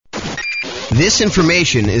This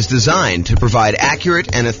information is designed to provide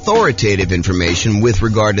accurate and authoritative information with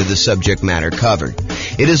regard to the subject matter covered.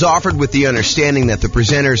 It is offered with the understanding that the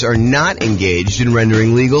presenters are not engaged in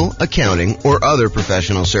rendering legal, accounting, or other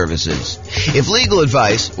professional services. If legal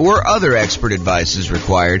advice or other expert advice is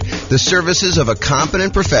required, the services of a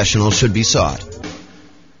competent professional should be sought.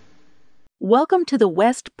 Welcome to the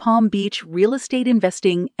West Palm Beach Real Estate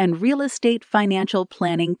Investing and Real Estate Financial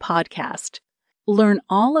Planning Podcast. Learn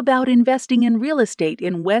all about investing in real estate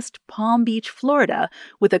in West Palm Beach, Florida,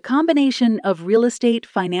 with a combination of real estate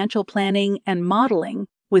financial planning and modeling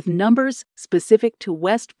with numbers specific to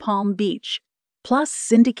West Palm Beach, plus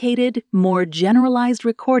syndicated, more generalized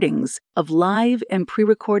recordings of live and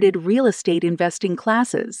pre-recorded real estate investing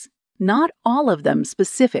classes, not all of them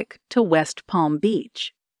specific to West Palm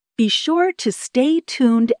Beach. Be sure to stay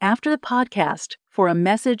tuned after the podcast for a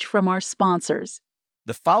message from our sponsors.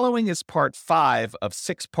 The following is part 5 of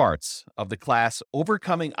 6 parts of the class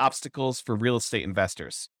Overcoming Obstacles for Real Estate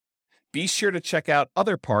Investors. Be sure to check out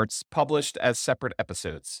other parts published as separate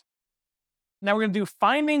episodes. Now we're going to do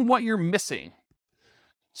finding what you're missing.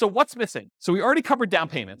 So what's missing? So we already covered down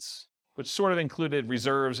payments, which sort of included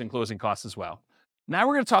reserves and closing costs as well. Now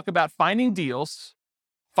we're going to talk about finding deals,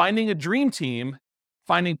 finding a dream team,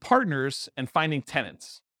 finding partners, and finding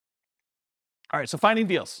tenants. All right, so finding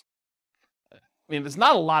deals. I mean, there's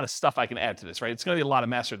not a lot of stuff I can add to this, right? It's going to be a lot of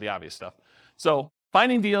master the obvious stuff. So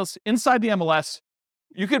finding deals inside the MLS,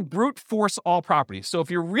 you can brute force all properties. So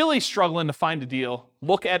if you're really struggling to find a deal,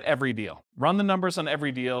 look at every deal. Run the numbers on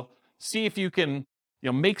every deal. See if you can,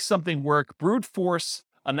 make something work. Brute force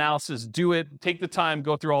analysis, do it. Take the time,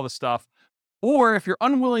 go through all the stuff. Or if you're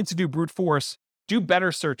unwilling to do brute force, do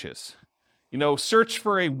better searches. Search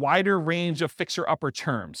for a wider range of fixer-upper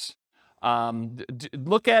terms.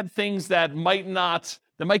 Look at things that might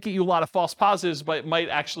get you a lot of false positives, but might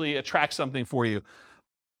actually attract something for you.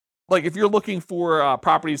 Like if you're looking for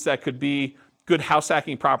properties that could be good house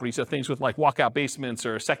hacking properties, so things with like walkout basements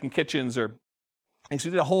or second kitchens or things.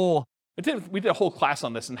 We did a whole class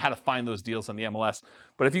on this and how to find those deals on the MLS.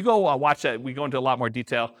 But if you go watch that, we go into a lot more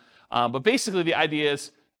detail. But basically the idea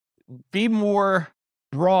is be more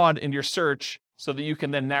broad in your search so that you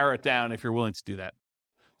can then narrow it down if you're willing to do that.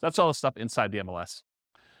 That's all the stuff inside the MLS.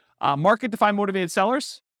 Market to find motivated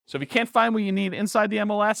sellers. So if you can't find what you need inside the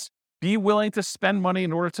MLS, be willing to spend money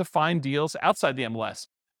in order to find deals outside the MLS.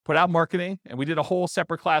 Put out marketing, and we did a whole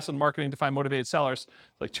separate class on marketing to find motivated sellers,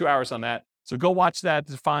 like 2 hours on that. So go watch that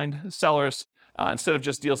to find sellers instead of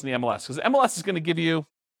just deals in the MLS. Because MLS is going to give you,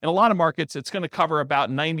 in a lot of markets, it's going to cover about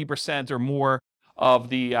 90% or more of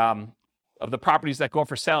the properties that go up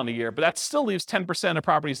for sale in a year. But that still leaves 10% of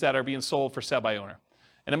properties that are being sold for sale by owner.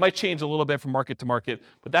 And it might change a little bit from market to market,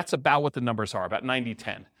 but that's about what the numbers are, about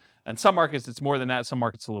 90-10. And some markets, it's more than that. Some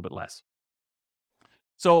markets, a little bit less.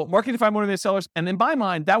 So marketing to find motivated sellers. And in my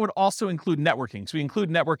mind, that would also include networking. So we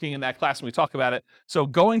include networking in that class when we talk about it. So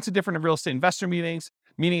going to different real estate investor meetings,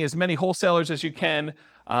 meeting as many wholesalers as you can,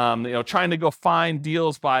 trying to go find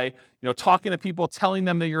deals by, talking to people, telling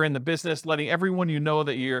them that you're in the business, letting everyone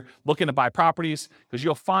that you're looking to buy properties, because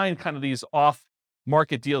you'll find kind of these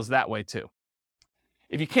off-market deals that way too.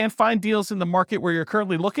 If you can't find deals in the market where you're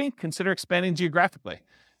currently looking, consider expanding geographically.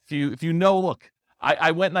 If you know, look,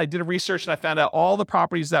 I went and I did a research and I found out all the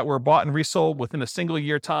properties that were bought and resold within a single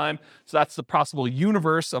year time. So that's the possible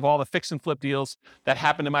universe of all the fix and flip deals that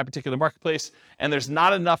happened in my particular marketplace. And there's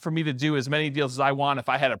not enough for me to do as many deals as I want if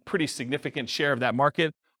I had a pretty significant share of that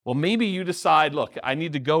market. Well, maybe you decide, look, I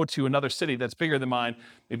need to go to another city that's bigger than mine,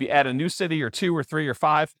 maybe add a new city or 2 or 3 or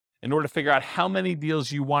 5 in order to figure out how many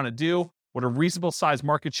deals you want to do, what a reasonable size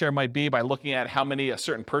market share might be by looking at how many a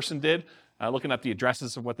certain person did, looking up the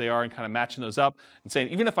addresses of what they are and kind of matching those up and saying,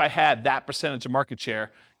 even if I had that percentage of market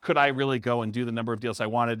share, could I really go and do the number of deals I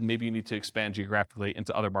wanted? And maybe you need to expand geographically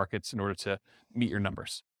into other markets in order to meet your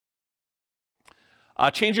numbers.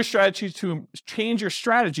 Change your strategy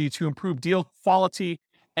to improve deal quality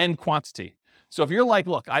and quantity. So if you're like,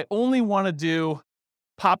 look, I only want to do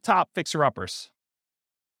top fixer-uppers.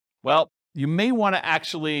 Well, you may want to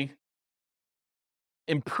actually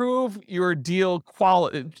improve your deal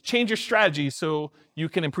quality, change your strategy so you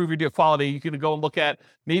can improve your deal quality. You can go and look at,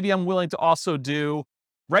 maybe I'm willing to also do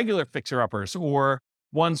regular fixer-uppers or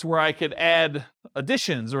ones where I could add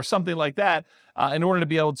additions or something like that in order to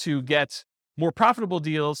be able to get more profitable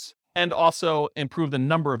deals and also improve the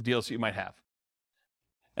number of deals that you might have.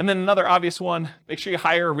 And then another obvious one, make sure you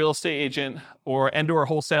hire a real estate agent or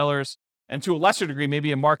wholesalers, and to a lesser degree,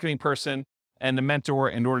 maybe a marketing person and a mentor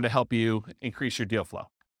in order to help you increase your deal flow.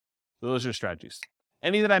 So those are strategies.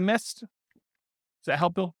 Any that I missed? Does that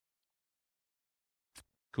help, Bill?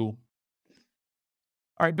 Cool.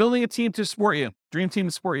 All right, building a team to support you, dream team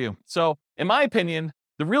to support you. So in my opinion,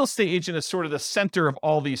 the real estate agent is sort of the center of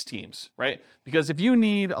all these teams, right? Because if you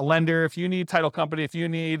need a lender, if you need title company, if you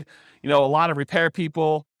need, a lot of repair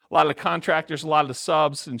people, a lot of the contractors, a lot of the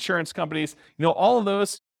subs, insurance companies, all of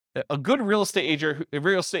those, a good real estate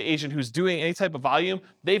agent who's doing any type of volume,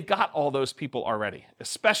 they've got all those people already,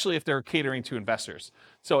 especially if they're catering to investors.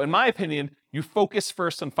 So in my opinion, you focus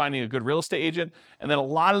first on finding a good real estate agent, and then a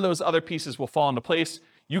lot of those other pieces will fall into place.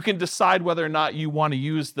 You can decide whether or not you want to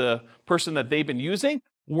use the person that they've been using,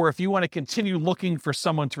 or if you want to continue looking for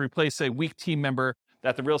someone to replace a weak team member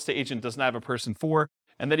that the real estate agent doesn't have a person for.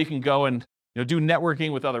 And then you can go and do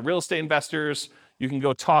networking with other real estate investors. You can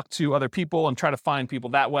go talk to other people and try to find people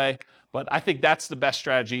that way. But I think that's the best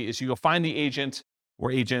strategy, is you go find the agent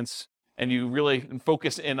or agents and you really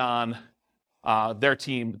focus in on their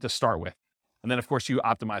team to start with. And then, of course, you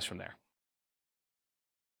optimize from there.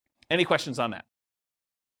 Any questions on that?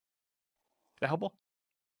 Is that helpful?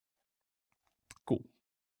 Cool.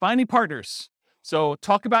 Finding partners. So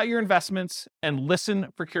talk about your investments and listen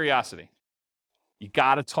for curiosity. You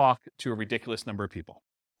got to talk to a ridiculous number of people.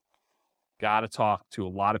 Got to talk to a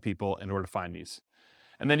lot of people in order to find these.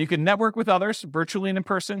 And then you can network with others, virtually and in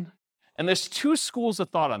person. And there's two schools of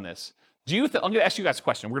thought on this. I'm going to ask you guys a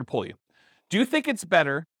question. We're going to poll you. Do you think it's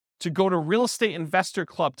better to go to real estate investor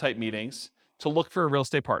club type meetings to look for real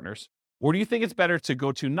estate partners? Or do you think it's better to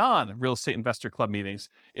go to non-real estate investor club meetings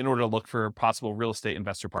in order to look for possible real estate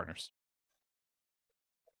investor partners?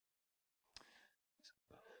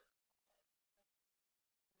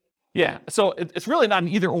 Yeah, so it's really not an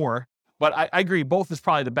either or, but I agree both is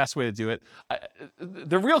probably the best way to do it.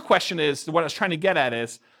 The real question is, what I was trying to get at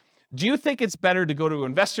is, do you think it's better to go to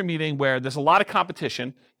an investor meeting where there's a lot of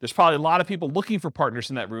competition, there's probably a lot of people looking for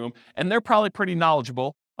partners in that room, and they're probably pretty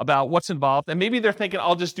knowledgeable about what's involved, and maybe they're thinking,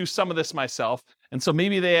 I'll just do some of this myself, and so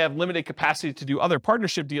maybe they have limited capacity to do other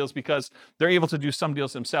partnership deals because they're able to do some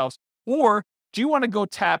deals themselves? Or do you want to go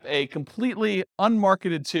tap a completely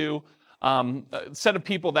unmarketed to set of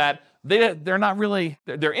people that they're not really,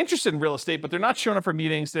 they're interested in real estate, but they're not showing up for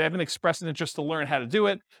meetings, they haven't expressed an interest to learn how to do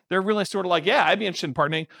it, they're really sort of like, yeah, I'd be interested in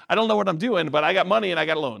partnering, I don't know what I'm doing, but I got money and I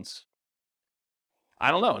got loans. I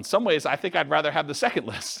don't know, in some ways, I think I'd rather have the second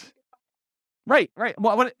list. Right.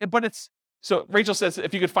 Well, but it's, so Rachel says,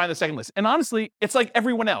 if you could find the second list. And honestly, it's like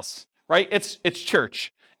everyone else, right? It's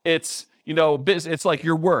church. It's, business. It's like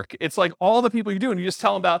your work. It's like all the people you do. And you just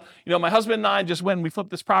tell them about, my husband and I just went and we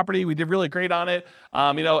flipped this property. We did really great on it.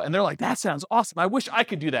 And they're like, that sounds awesome. I wish I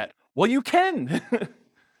could do that. Well, you can,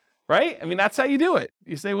 right? I mean, that's how you do it.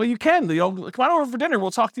 You say, well, you can, come on over for dinner.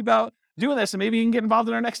 We'll talk to you about doing this and maybe you can get involved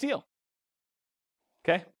in our next deal.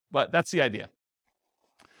 Okay. But that's the idea.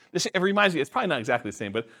 It reminds me, it's probably not exactly the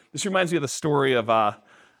same, but this reminds me of the story of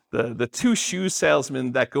the two shoe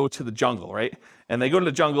salesmen that go to the jungle, right? And they go to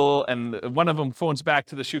the jungle and one of them phones back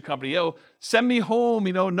to the shoe company, yo, send me home,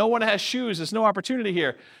 no one has shoes, there's no opportunity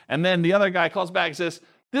here. And then the other guy calls back and says,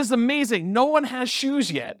 this is amazing, no one has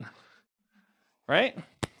shoes yet, right?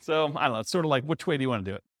 So, I don't know, it's sort of like, which way do you want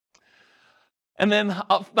to do it? And then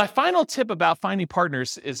my final tip about finding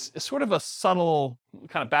partners is sort of a subtle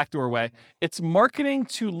kind of backdoor way. It's marketing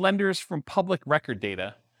to lenders from public record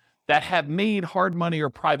data that have made hard money or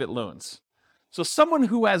private loans. So someone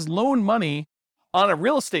who has loaned money on a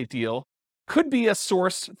real estate deal could be a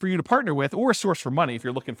source for you to partner with, or a source for money if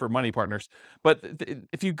you're looking for money partners. But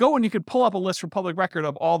if you go and you could pull up a list from public record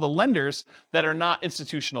of all the lenders that are not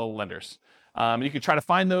institutional lenders. You could try to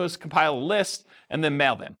find those, compile a list, and then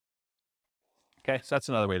mail them. Okay, so that's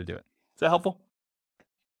another way to do it. Is that helpful?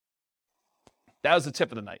 That was the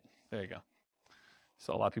tip of the night. There you go.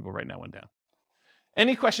 So a lot of people writing that one down.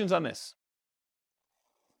 Any questions on this?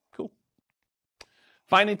 Cool.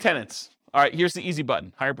 Finding tenants. All right, here's the easy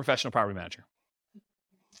button. Hire a professional property manager.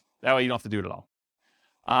 That way you don't have to do it at all.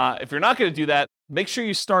 If you're not going to do that, make sure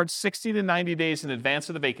you start 60 to 90 days in advance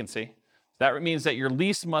of the vacancy. That means that your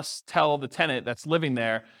lease must tell the tenant that's living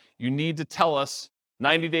there, you need to tell us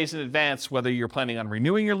 90 days in advance whether you're planning on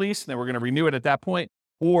renewing your lease, and then we're going to renew it at that point,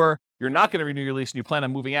 or you're not going to renew your lease and you plan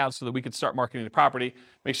on moving out so that we can start marketing the property.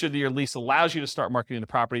 Make sure that your lease allows you to start marketing the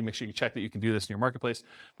property. Make sure you check that you can do this in your marketplace,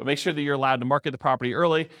 but make sure that you're allowed to market the property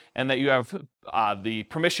early and that you have the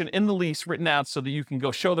permission in the lease written out so that you can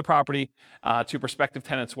go show the property to prospective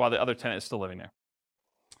tenants while the other tenant is still living there.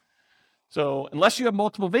 So unless you have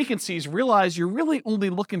multiple vacancies, realize you're really only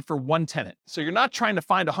looking for one tenant. So you're not trying to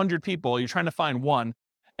find 100 people, you're trying to find one.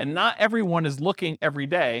 And not everyone is looking every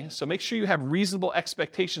day. So make sure you have reasonable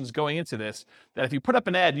expectations going into this, that if you put up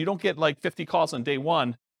an ad and you don't get like 50 calls on day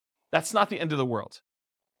one, that's not the end of the world.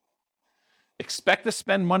 Expect to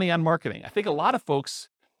spend money on marketing. I think a lot of folks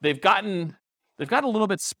they've gotten a little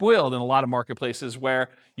bit spoiled in a lot of marketplaces where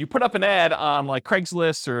you put up an ad on like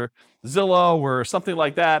Craigslist or Zillow or something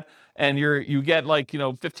like that, and you get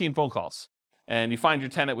 15 phone calls, and you find your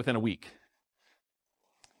tenant within a week.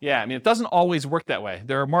 Yeah, I mean, it doesn't always work that way.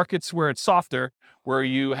 There are markets where it's softer, where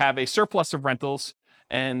you have a surplus of rentals,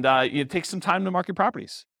 and it takes some time to market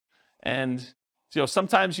properties. And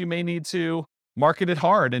sometimes you may need to market it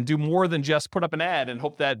hard and do more than just put up an ad and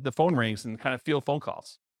hope that the phone rings and kind of field phone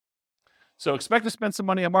calls. So expect to spend some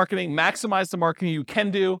money on marketing, maximize the marketing you can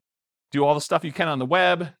do all the stuff you can on the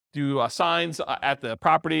web, do signs at the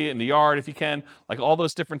property, in the yard if you can, like all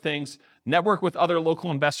those different things. Network with other local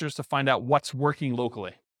investors to find out what's working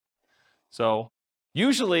locally. So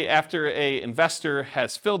usually after an investor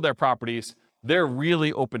has filled their properties, they're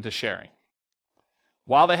really open to sharing.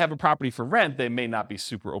 While they have a property for rent, they may not be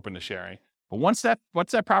super open to sharing. But once that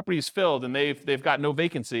property is filled and they've got no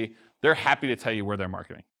vacancy, they're happy to tell you where they're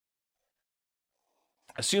marketing.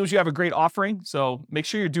 Assumes you have a great offering, so make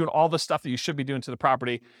sure you're doing all the stuff that you should be doing to the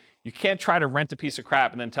property. You can't try to rent a piece of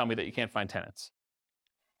crap and then tell me that you can't find tenants.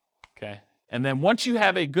 Okay? And then once you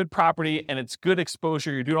have a good property and it's good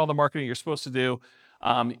exposure, you're doing all the marketing you're supposed to do,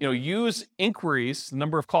 use inquiries, the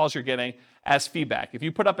number of calls you're getting, as feedback. If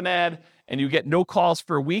you put up an ad and you get no calls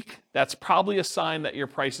for a week, that's probably a sign that your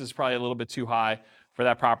price is probably a little bit too high for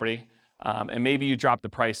that property. And maybe you drop the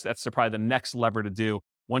price. That's probably the next lever to do.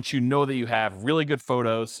 Once you know that you have really good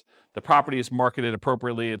photos, the property is marketed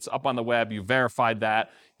appropriately, it's up on the web, you verified that,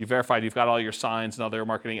 you've got all your signs and other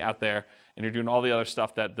marketing out there, and you're doing all the other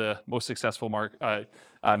stuff that the most successful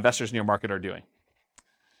investors in your market are doing.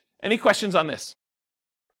 Any questions on this?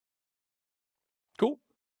 Cool.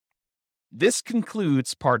 This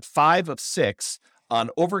concludes part 5 of 6 on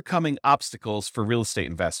overcoming obstacles for real estate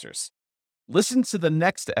investors. Listen to the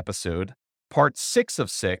next episode, part 6 of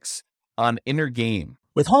 6, on inner game.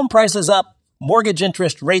 With home prices up, mortgage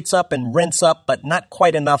interest rates up, and rents up, but not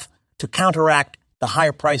quite enough to counteract the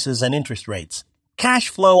higher prices and interest rates, cash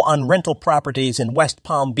flow on rental properties in West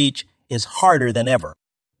Palm Beach is harder than ever.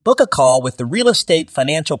 Book a call with the Real Estate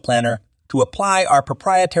Financial Planner to apply our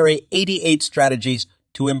proprietary 88 strategies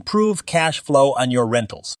to improve cash flow on your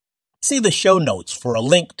rentals. See the show notes for a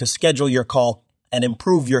link to schedule your call and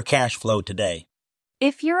improve your cash flow today.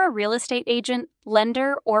 If you're a real estate agent,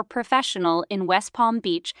 lender, or professional in West Palm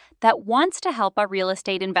Beach that wants to help our real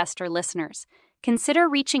estate investor listeners, consider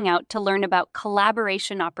reaching out to learn about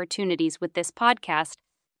collaboration opportunities with this podcast.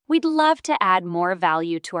 We'd love to add more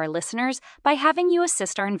value to our listeners by having you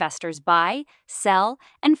assist our investors buy, sell,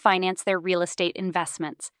 and finance their real estate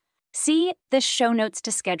investments. See the show notes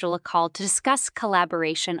to schedule a call to discuss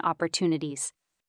collaboration opportunities.